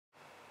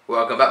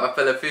Welcome back my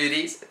fellow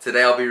foodies.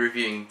 Today I'll be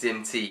reviewing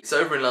Dim Tea. It's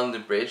over in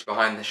London Bridge,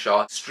 behind the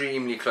Shard,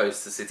 extremely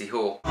close to City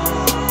Hall.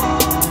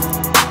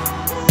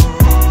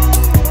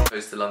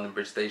 Close to London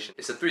Bridge Station.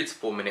 It's a 3 to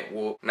 4 minute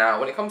walk. Now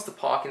when it comes to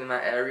parking in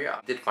that area,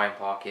 I did find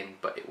parking,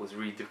 but it was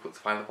really difficult to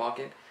find the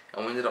parking.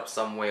 And we ended up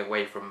some way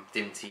away from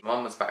Dim Tea.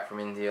 Mum was back from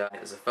India. It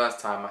was the first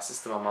time my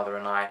sister, my mother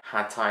and I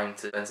had time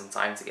to spend some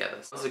time together.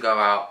 So to go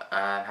out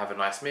and have a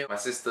nice meal. My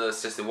sister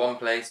suggested one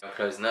place,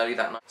 closing early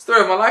that night.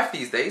 Story of my life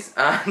these days,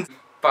 and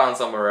found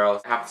somewhere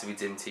else. It happened to be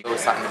Dim Tea. We were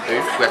sat in the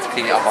booth, we had to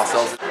clean it up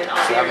ourselves. So we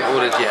haven't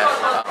ordered yet.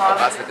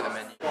 Let's look at the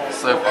menu.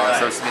 So far,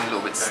 so it's been a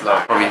little bit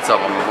slow. Probably the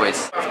top of my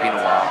voice. It's been a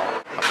while.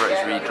 My throat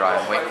is really dry.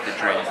 I'm waiting for the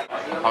drink.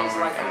 I'm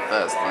hungry, I'm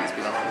thirsty. It's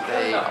been a long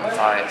day. I'm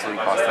tired. It's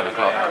already past 10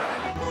 o'clock.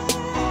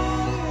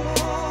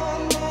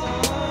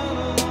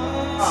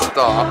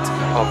 Start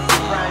of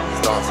the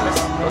starters.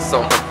 Got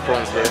salt and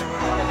prawns here.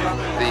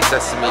 The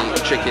sesame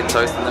chicken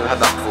toast. I've never had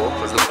that before, so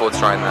I was looking forward to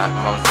trying that.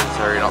 Mum's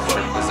vegetarian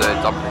option.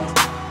 Dessert dumplings.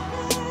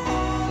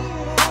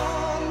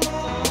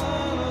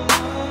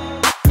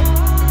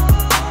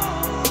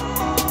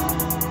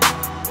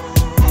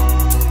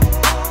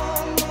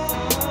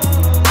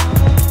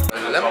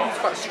 The lemon's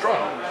quite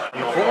strong.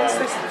 The prawns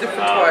taste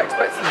different to what I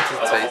expected them to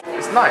taste.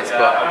 It's nice,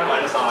 but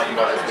not as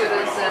good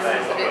as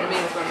the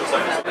Vietnamese one.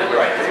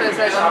 I suppose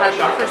those one has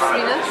the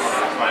crispiness.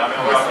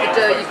 It's the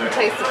dough, you can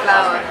taste the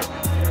flour.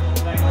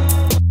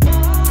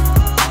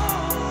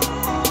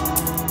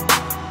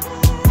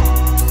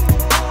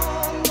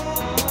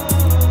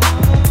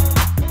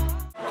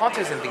 I can't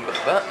taste anything but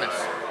burntness.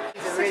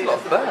 It's a lot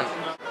of burnt.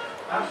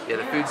 Yeah,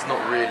 the food's not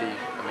really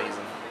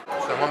amazing.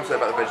 So Mum said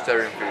about the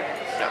vegetarian food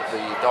that the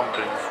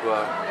dumplings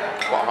were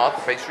quite hard,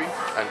 the pastry,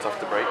 and tough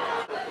to break.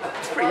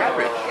 It's pretty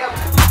average.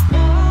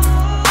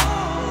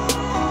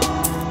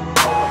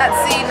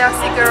 That's the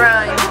nasi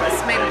goreng.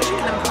 It's made of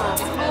chicken and pork.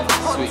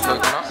 Sweet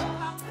coconut.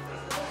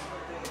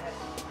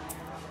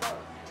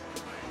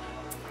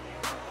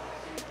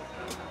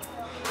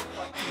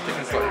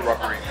 Chicken's slightly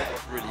rubbery. It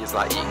really is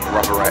like eating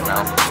rubber right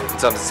now. In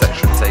terms of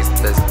texture and taste,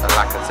 there's a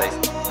lack of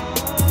taste.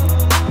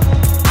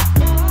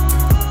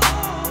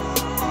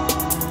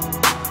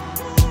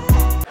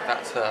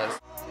 That's hers.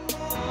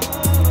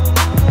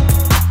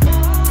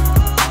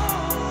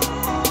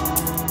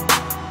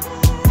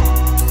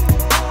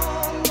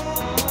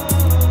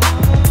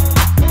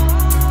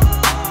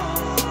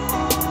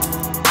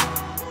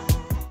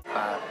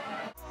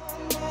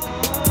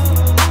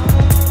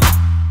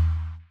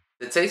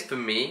 The taste for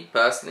me,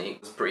 personally,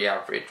 was pretty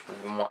average.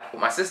 What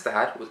my sister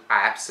had was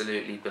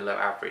absolutely below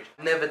average.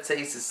 Never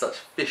tasted such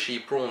fishy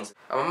prawns.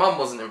 And my mum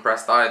wasn't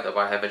impressed either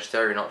by her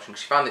vegetarian option.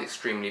 She found it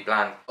extremely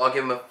bland. I'll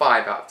give them a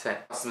 5 out of 10.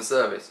 Customer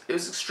service. It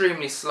was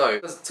extremely slow.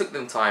 It took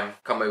them time to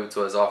come over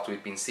to us after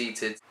we'd been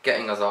seated.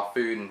 Getting us our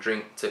food and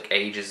drink took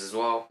ages as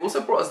well. It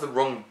also brought us the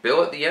wrong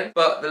bill at the end.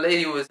 But the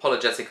lady was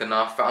apologetic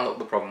enough, found out what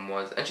the problem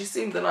was. And she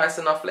seemed a nice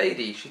enough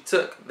lady. She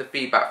took the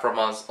feedback from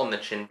us on the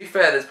chin. To be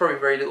fair, there's probably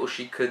very little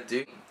she could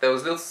do. There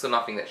was little to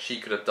nothing that she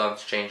could have done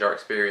to change our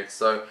experience,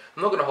 so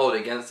I'm not going to hold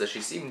it against her.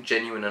 She seemed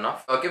genuine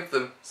enough. I'll give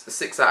them a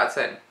 6 out of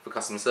 10 for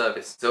customer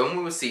service. So when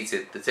we were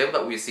seated, the table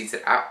that we were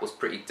seated at was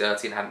pretty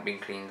dirty and hadn't been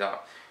cleaned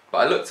up. But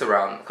I looked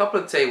around, a couple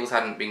of tables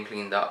hadn't been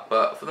cleaned up,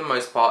 but for the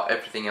most part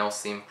everything else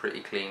seemed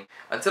pretty clean.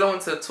 Until I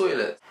went to the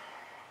toilet.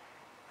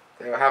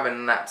 They were having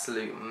an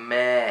absolute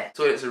mess.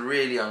 Toilets are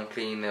really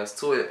unclean, there was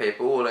toilet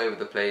paper all over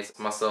the place.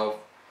 Myself,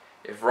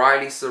 if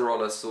Riley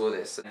Sorolla saw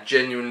this,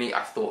 genuinely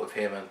I thought of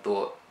him and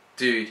thought,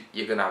 dude,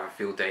 you're gonna have a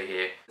field day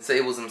here. The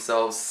tables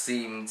themselves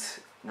seemed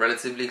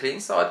relatively clean,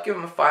 so I'd give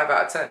them a 5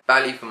 out of 10.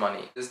 Value for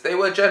money. Because they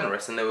were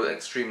generous and they were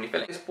extremely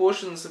filling. These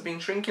portions have been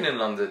shrinking in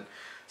London,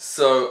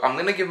 so I'm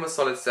gonna give them a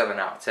solid 7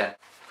 out of 10.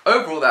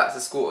 Overall, that's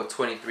a score of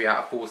 23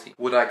 out of 40.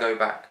 Would I go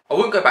back? I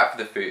wouldn't go back for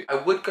the food. I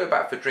would go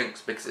back for drinks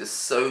because it's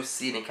so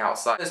scenic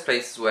outside. There's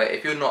places where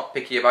if you're not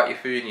picky about your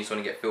food and you just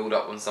want to get filled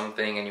up on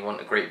something and you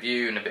want a great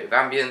view and a bit of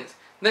ambience,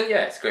 then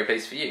yeah, it's a great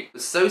place for you. It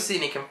was so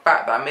scenic, in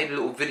fact, that I made a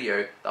little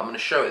video that I'm going to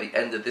show at the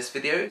end of this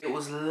video. It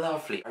was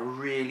lovely. I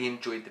really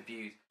enjoyed the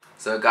views.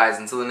 So guys,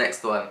 until the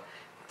next one,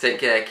 take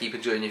care, keep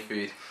enjoying your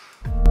food.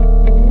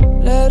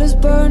 Letters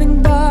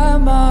burning by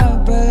my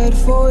bed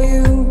for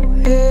you.